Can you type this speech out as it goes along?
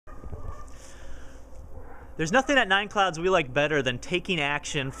There's nothing at Nine Clouds we like better than taking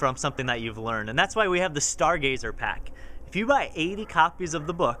action from something that you've learned, and that's why we have the Stargazer pack. If you buy 80 copies of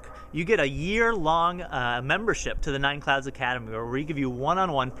the book, you get a year-long membership to the Nine Clouds Academy, where we give you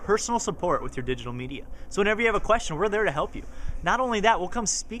one-on-one personal support with your digital media. So whenever you have a question, we're there to help you. Not only that, we'll come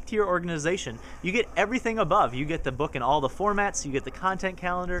speak to your organization. You get everything above. You get the book in all the formats, you get the content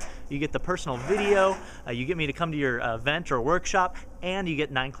calendar, you get the personal video, you get me to come to your event or workshop, and you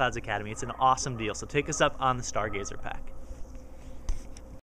get Nine Clouds Academy. It's an awesome deal, so take us up on the Stargazer pack.